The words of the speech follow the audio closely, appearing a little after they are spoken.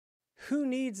who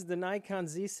needs the Nikon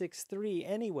Z6III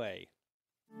anyway?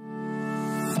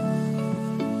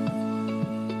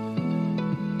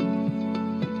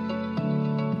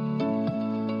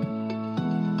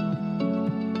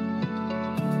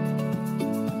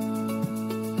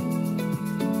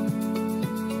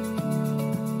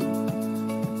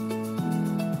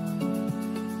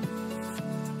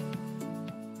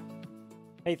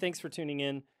 Hey, thanks for tuning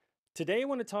in. Today I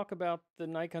want to talk about the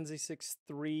Nikon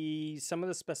Z6III, some of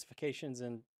the specifications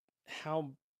and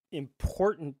how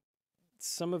important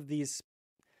some of these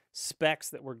specs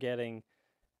that we're getting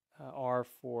are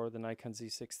for the Nikon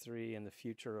Z6III and the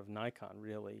future of Nikon,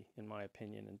 really, in my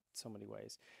opinion, in so many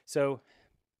ways. So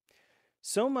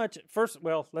much. First,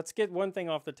 well, let's get one thing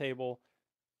off the table.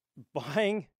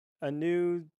 Buying the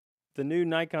new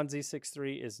Nikon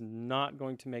Z6III is not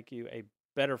going to make you a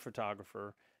better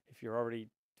photographer if you're already.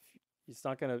 It's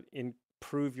not going to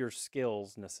improve your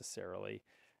skills necessarily.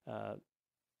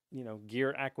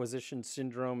 Gear acquisition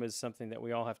syndrome is something that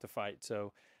we all have to fight.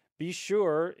 So be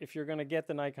sure if you're going to get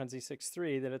the Nikon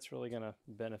Z6III that it's really going to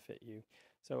benefit you.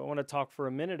 So I want to talk for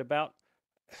a minute about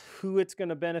who it's going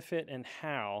to benefit and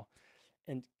how.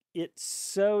 And it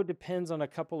so depends on a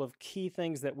couple of key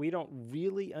things that we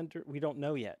don't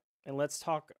know yet. And let's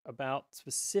talk about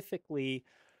specifically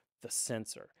the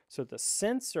sensor. So the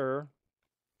sensor,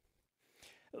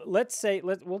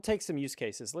 we'll take some use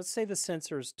cases. Let's say the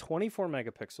sensor is 24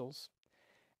 megapixels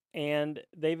and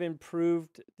they've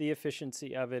improved the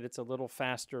efficiency of it. It's a little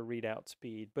faster readout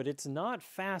speed, but it's not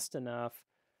fast enough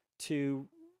to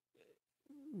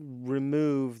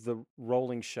remove the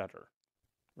rolling shutter,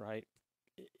 right?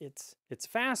 It's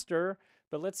faster,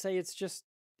 but let's say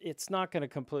it's not going to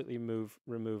completely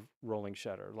remove rolling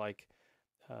shutter. Like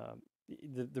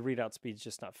the readout speed's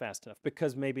just not fast enough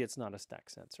because maybe it's not a stack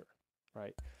sensor,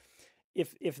 right?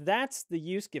 If that's the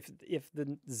use, if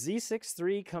the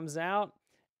Z6III comes out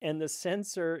and the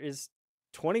sensor is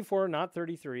 24, not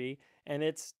 33, and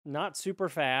it's not super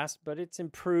fast, but it's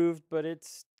improved, but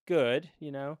it's good,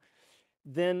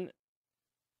 then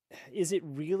is it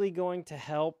really going to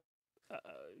help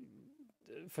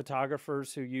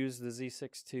photographers who use the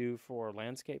Z6II for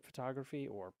landscape photography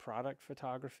or product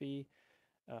photography?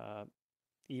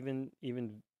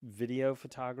 Even video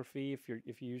photography,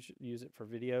 if you use it for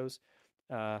videos,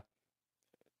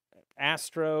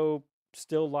 astro,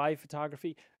 still life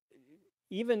photography,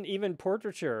 even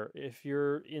portraiture. If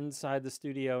you're inside the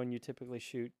studio and you typically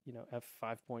shoot,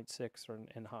 f5.6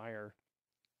 and higher,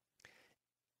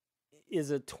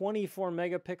 is a 24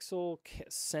 megapixel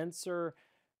sensor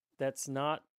that's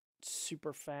not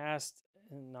super fast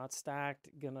and not stacked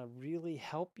gonna really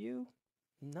help you?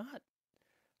 Not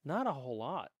a whole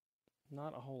lot.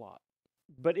 Not a whole lot.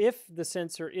 But if the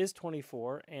sensor is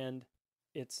 24 and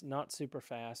it's not super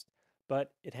fast,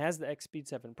 but it has the X-Speed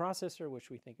 7 processor, which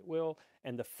we think it will,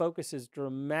 and the focus is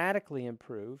dramatically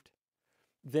improved,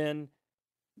 then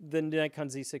the Nikon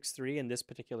Z6III in this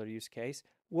particular use case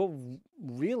will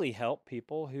really help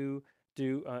people who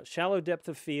do shallow depth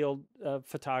of field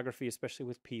photography, especially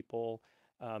with people,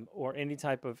 or any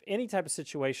type of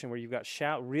situation where you've got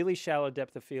really shallow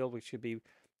depth of field, which could be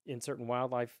in certain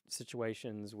wildlife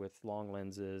situations with long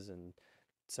lenses and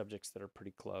subjects that are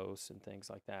pretty close and things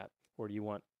like that, or do you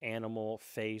want animal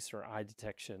face or eye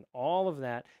detection, all of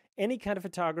that, any kind of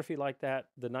photography like that,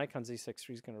 the Nikon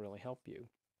Z6III is going to really help you.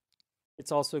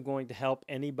 It's also going to help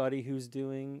anybody who's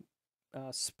doing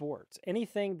sports,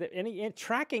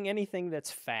 tracking anything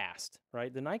that's fast,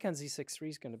 right? The Nikon Z6III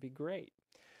is going to be great.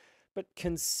 But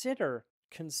consider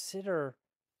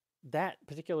that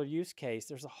particular use case.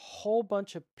 There's a whole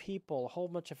bunch of people, a whole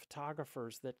bunch of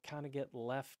photographers that kind of get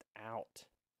left out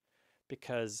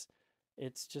because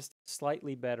it's just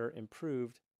slightly better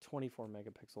improved 24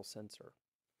 megapixel sensor.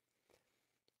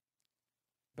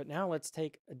 But now let's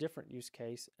take a different use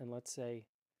case and let's say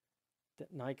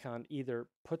that Nikon either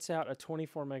puts out a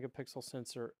 24 megapixel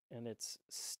sensor and it's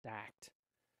stacked,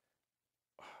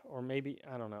 or maybe,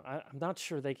 I don't know, I'm not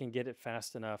sure they can get it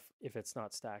fast enough if it's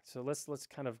not stacked. So let's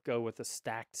kind of go with a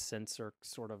stacked sensor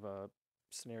sort of a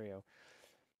scenario.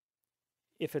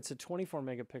 If it's a 24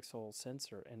 megapixel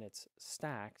sensor and it's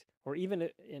stacked, or even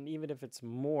if it's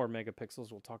more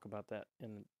megapixels, we'll talk about that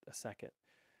in a second,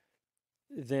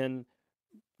 then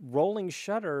rolling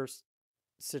shutters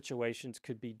situations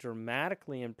could be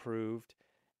dramatically improved,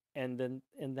 and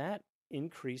that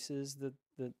increases the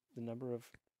number of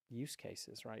use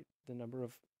cases, right? The number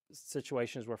of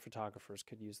situations where photographers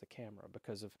could use the camera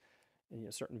because of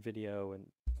certain video and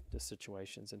the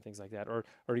situations and things like that, or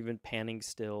even panning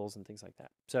stills and things like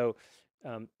that. So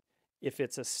if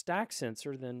it's a stack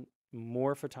sensor, then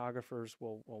more photographers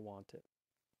will want it.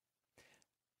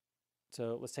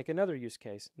 So let's take another use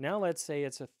case. Now let's say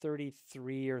it's a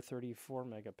 33 or 34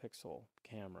 megapixel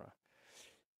camera.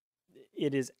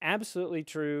 It is absolutely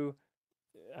true.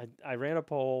 I ran a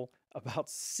poll. About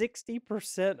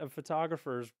 60% of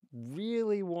photographers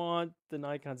really want the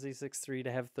Nikon Z6III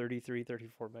to have 33,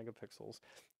 34 megapixels,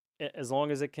 as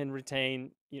long as it can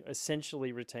retain,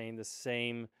 essentially retain the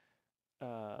same,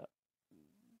 uh,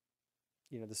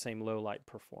 the same low light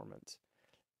performance.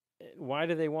 Why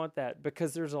do they want that?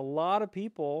 Because there's a lot of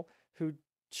people who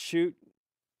shoot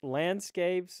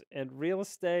landscapes and real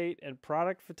estate and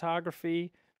product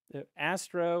photography,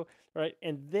 astro, right?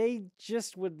 And they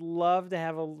just would love to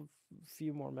have a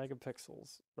few more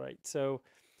megapixels, right? So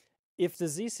if the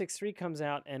Z6III comes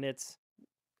out and it's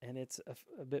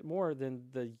a bit more, then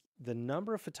the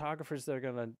number of photographers that are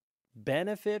going to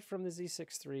benefit from the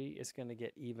Z6III is going to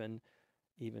get even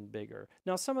bigger.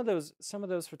 Now, some of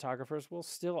those photographers will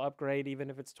still upgrade even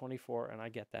if it's 24, and I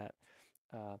get that.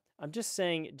 I'm just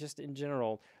saying, just in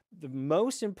general, the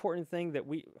most important thing that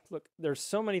there's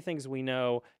so many things we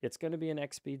know. It's going to be an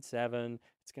X-Speed 7.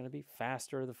 It's going to be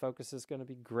faster. The focus is going to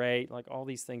be great. Like, all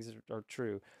these things are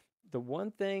true. The one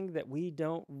thing that we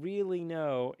don't really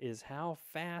know is how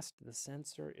fast the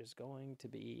sensor is going to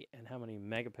be and how many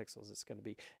megapixels it's going to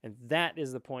be. And that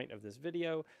is the point of this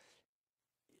video.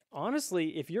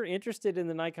 Honestly, if you're interested in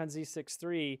the Nikon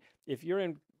Z6III, if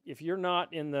you're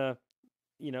not in the,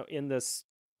 in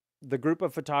the group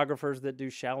of photographers that do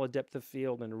shallow depth of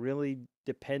field and really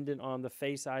dependent on the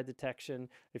face eye detection,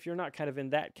 if you're not kind of in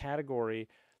that category,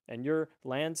 and your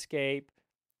landscape,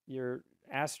 your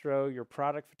astro, your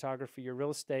product photography, your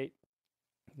real estate,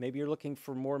 maybe you're looking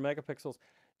for more megapixels,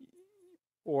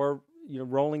 or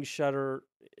rolling shutter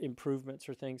improvements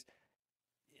or things,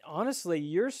 honestly,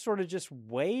 you're sort of just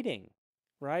waiting,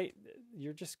 right?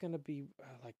 You're just going to be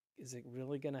like, is it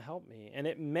really going to help me? And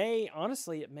it may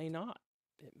not.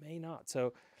 It may not.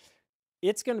 So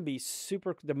it's going to be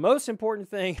super. The most important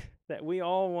thing that we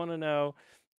all want to know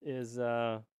is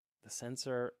the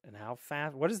sensor and how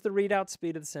fast. What is the readout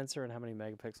speed of the sensor and how many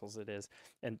megapixels it is?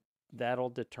 And that'll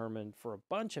determine for a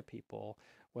bunch of people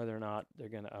whether or not they're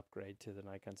going to upgrade to the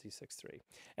Nikon Z6III.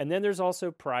 And then there's also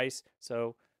price.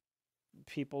 So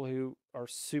people who are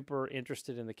super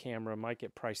interested in the camera might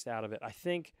get priced out of it. I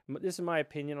think this is my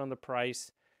opinion on the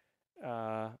price.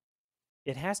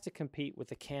 It has to compete with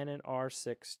the Canon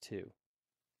R6 II.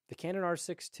 The Canon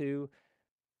R6 II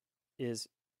is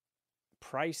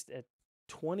priced at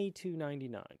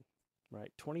 $2,299,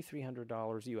 right?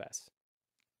 $2,300 US.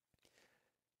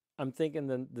 I'm thinking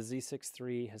the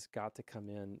Z6III has got to come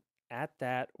in at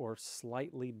that or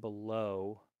slightly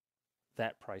below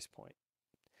that price point.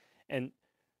 And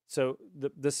so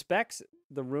the specs,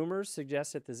 the rumors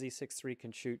suggest that the Z6III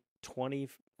can shoot 20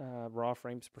 raw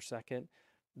frames per second.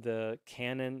 The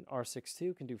Canon R6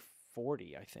 II can do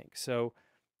 40, I think. So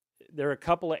there are a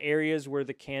couple of areas where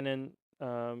the Canon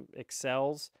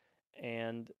excels,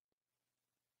 and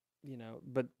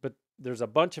but there's a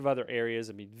bunch of other areas.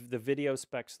 I mean, the video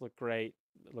specs look great,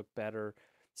 look better.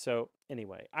 So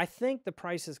anyway, I think the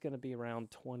price is going to be around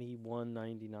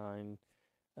 $21.99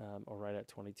 or right at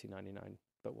 $22.99.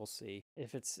 But we'll see.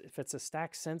 If it's a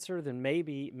stacked sensor, then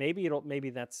maybe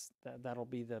that'll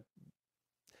be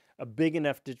a big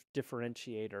enough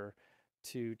differentiator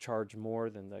to charge more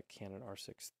than the Canon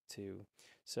R6 II.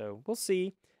 So we'll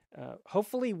see.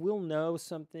 Hopefully we'll know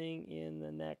something in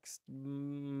the next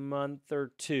month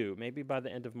or two. Maybe by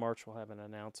the end of March we'll have an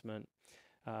announcement.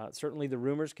 Certainly the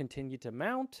rumors continue to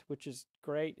mount, which is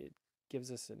great. It gives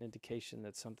us an indication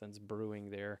that something's brewing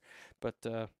there.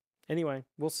 But anyway,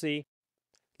 we'll see.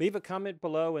 Leave a comment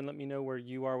below and let me know where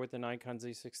you are with the Nikon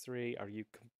Z6III. Are you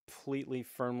completely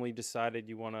firmly decided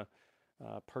you want to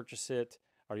purchase it?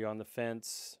 Are you on the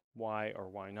fence? Why or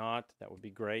why not? That would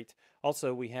be great.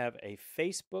 Also, we have a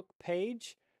Facebook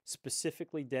page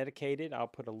specifically dedicated. I'll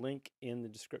put a link in the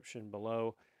description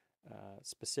below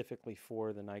specifically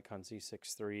for the Nikon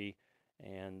Z6III.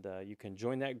 And you can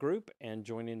join that group and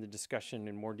join in the discussion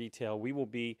in more detail. We will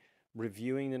be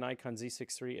reviewing the Nikon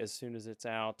Z6III as soon as it's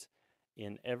out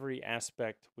in every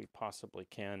aspect we possibly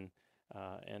can,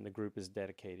 and the group is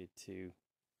dedicated to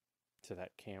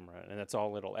that camera, and that's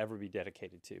all it'll ever be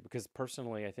dedicated to, because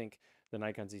personally I think the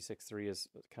Nikon Z6III is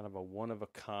kind of a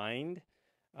one-of-a-kind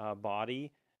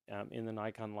body in the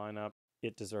Nikon lineup.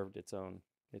 It deserved its own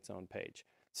page.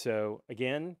 So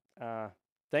again,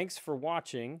 thanks for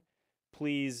watching.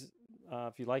 Please,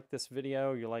 if you like this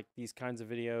video, you like these kinds of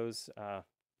videos,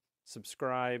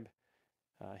 subscribe,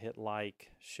 hit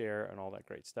like, share, and all that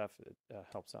great stuff. It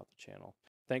helps out the channel.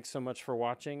 Thanks so much for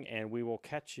watching, and we will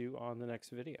catch you on the next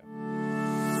video.